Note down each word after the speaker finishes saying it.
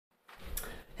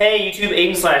Hey YouTube,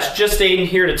 Aiden/Just Aiden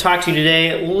here to talk to you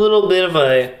today. A little bit of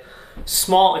a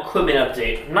small equipment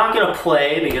update. I'm not going to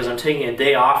play because I'm taking a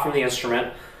day off from the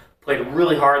instrument. Played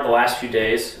really hard the last few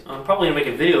days. I'm probably going to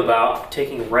make a video about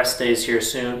taking rest days here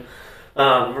soon.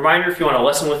 Reminder, if you want to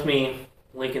lesson with me,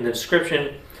 link in the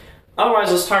description.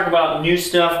 Otherwise, let's talk about new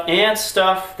stuff and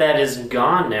stuff that is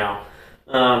gone now.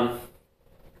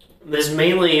 This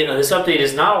update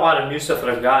is not a lot of new stuff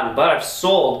that I've gotten, but I've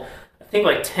sold I think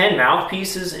like 10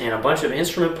 mouthpieces and a bunch of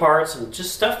instrument parts and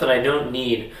just stuff that I don't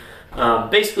need.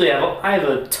 Basically, I have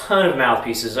a ton of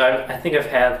mouthpieces. I think I've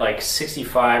had like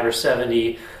 65 or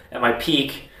 70 at my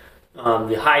peak,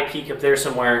 the high peak up there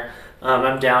somewhere.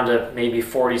 I'm down to maybe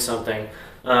 40 something.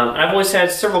 And I've always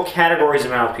had several categories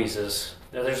of mouthpieces.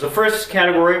 Now, there's the first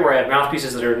category where I have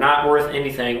mouthpieces that are not worth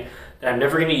anything, that I'm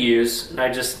never going to use, and I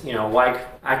just,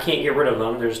 I can't get rid of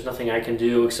them. There's nothing I can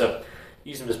do except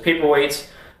use them as paperweights.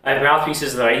 I have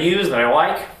mouthpieces that I use, that I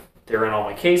like. They're in all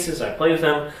my cases. I play with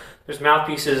them. There's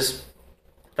mouthpieces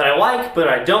that I like, but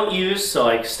I don't use, so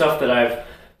like stuff that I've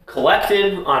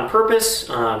collected on purpose,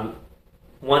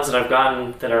 ones that I've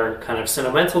gotten that are kind of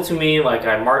sentimental to me, like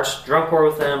I marched drum corps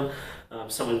with them,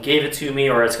 someone gave it to me,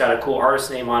 or it's got a cool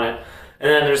artist name on it. And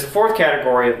then there's the fourth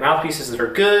category of mouthpieces that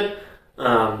are good,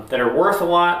 that are worth a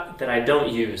lot, that I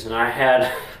don't use. And I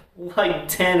had like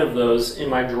 10 of those in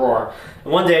my drawer.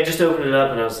 And one day I just opened it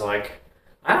up and I was like,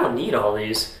 I don't need all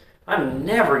these. I'm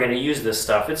never going to use this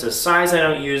stuff. It's a size I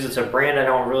don't use. It's a brand I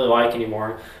don't really like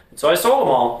anymore. And so I sold them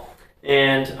all.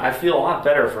 And I feel a lot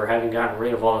better for having gotten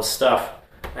rid of all this stuff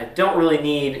I don't really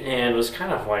need and was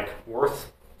kind of like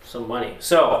worth some money.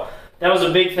 So that was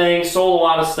a big thing. Sold a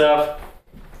lot of stuff.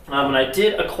 And I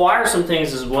did acquire some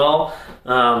things as well.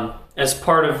 As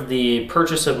part of the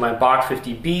purchase of my Bach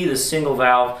 50B, the single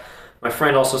valve, my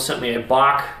friend also sent me a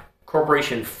Bach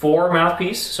Corporation 4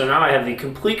 mouthpiece. So now I have the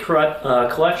complete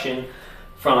collection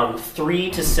from 3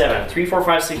 to 7, 3, 4,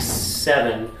 5, 6,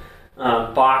 7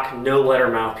 Bach no-letter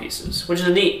mouthpieces, which is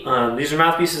neat. These are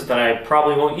mouthpieces that I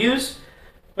probably won't use,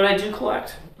 but I do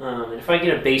collect. And if I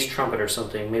get a bass trumpet or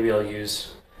something, maybe I'll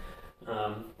use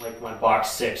like my Bach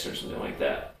 6 or something like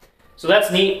that. So that's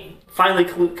neat. Finally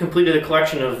completed the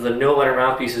collection of the no-letter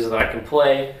mouthpieces that I can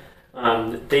play.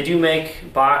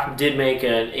 Bach did make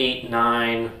an 8,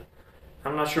 9,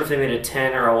 I'm not sure if they made a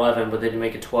 10 or 11, but they did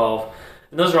make a 12.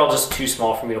 And those are all just too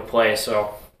small for me to play,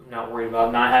 so I'm not worried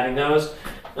about not having those.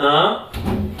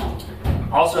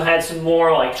 Also had some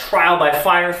more like trial by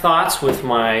fire thoughts with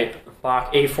my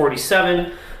Bach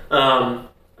A47.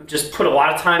 Just put a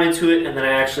lot of time into it, and then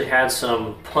I actually had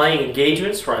some playing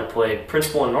engagements where I played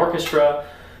principal and orchestra,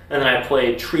 and then I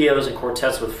played trios and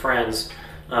quartets with friends,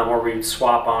 where we would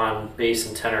swap on bass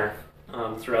and tenor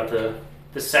throughout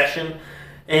the session,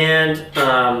 and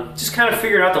just kind of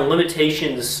figured out the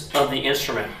limitations of the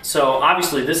instrument. So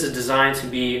obviously this is designed to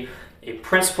be a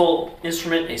principal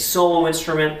instrument, a solo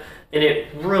instrument, and it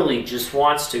really just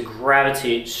wants to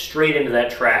gravitate straight into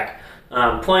that track.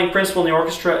 Playing principal in the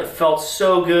orchestra, it felt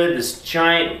so good, this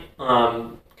giant,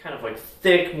 kind of like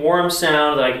thick, warm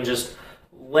sound that I can just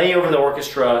lay over the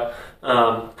orchestra,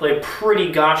 play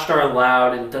pretty gosh darn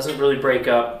loud, and it doesn't really break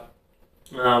up.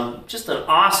 Just an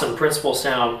awesome principal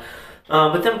sound.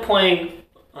 But then playing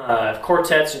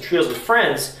quartets and trios with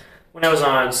friends, when I was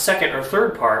on second or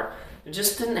third part, it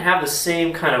just didn't have the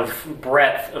same kind of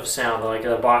breadth of sound that like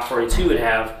a Bach 42 would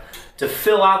have to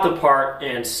fill out the part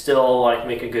and still like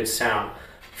make a good sound.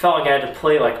 Felt like I had to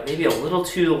play like maybe a little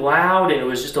too loud, and it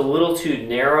was just a little too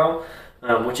narrow,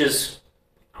 which is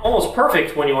almost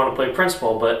perfect when you want to play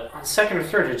principal, but on second or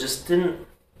third it just didn't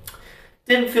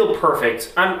feel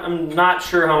perfect. I'm not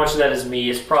sure how much of that is me.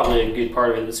 It's probably a good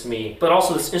part of it that's me. But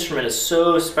also this instrument is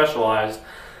so specialized,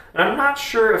 and I'm not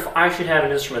sure if I should have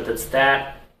an instrument that's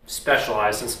that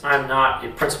specialized since I'm not a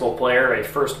principal player, a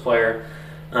first player.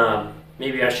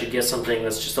 Maybe I should get something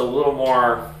that's just a little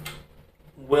more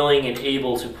willing and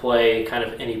able to play kind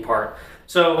of any part.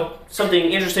 So something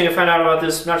interesting I found out about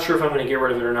this, not sure if I'm going to get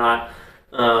rid of it or not.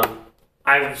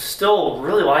 I still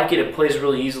really like it. It plays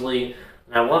really easily,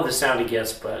 and I love the sound it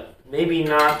gets, but maybe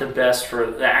not the best for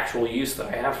the actual use that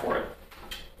I have for it.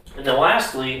 And then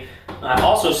lastly, I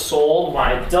also sold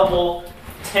my double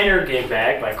tenor gig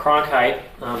bag by Cronkite.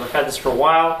 I've had this for a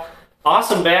while.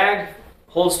 Awesome bag.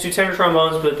 Holds 2 tenor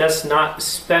trombones, but that's not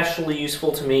especially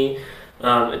useful to me.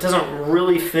 It doesn't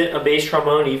really fit a bass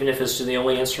trombone, even if it's the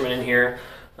only instrument in here,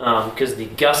 because the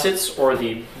gussets, or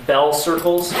the bell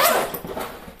circles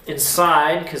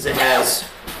inside, because it has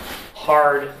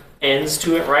hard ends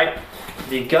to it, right?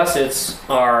 The gussets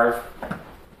are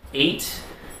 8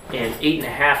 and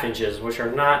 8.5 inches, which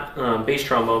are not bass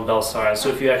trombone bell size. So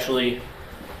if you actually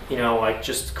you know, like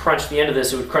just crunch the end of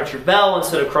this, it would crunch your bell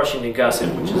instead of crushing the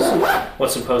gusset, which is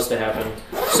what's supposed to happen.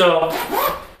 So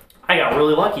I got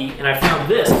really lucky and I found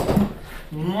this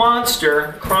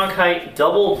monster Cronkite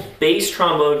double bass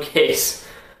trombone case.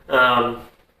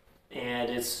 And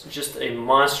it's just a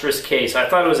monstrous case. I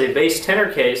thought it was a bass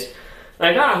tenor case. And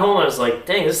I got it home and I was like,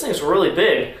 dang, this thing's really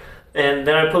big. And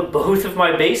then I put both of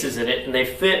my basses in it and they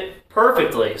fit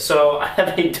perfectly. So I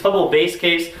have a double bass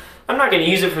case. I'm not going to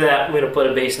use it for that. I'm going to put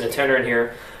a bass and a tenor in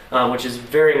here, which is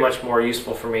very much more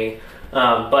useful for me.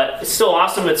 But it's still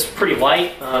awesome. It's pretty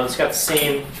light. It's got the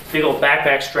same big old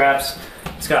backpack straps.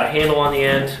 It's got a handle on the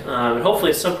end. And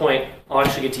hopefully at some point I'll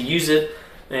actually get to use it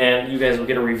and you guys will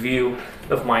get a review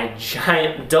of my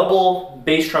giant double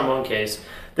bass trombone case.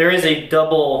 There is a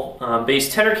double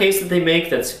bass tenor case that they make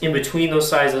that's in between those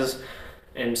sizes,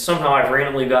 and somehow I've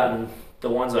randomly gotten the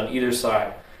ones on either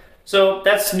side. So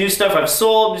that's new stuff I've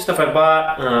sold, new stuff I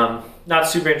bought. Not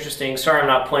super interesting. Sorry I'm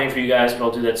not playing for you guys, but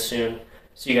I'll do that soon.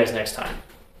 See you guys next time.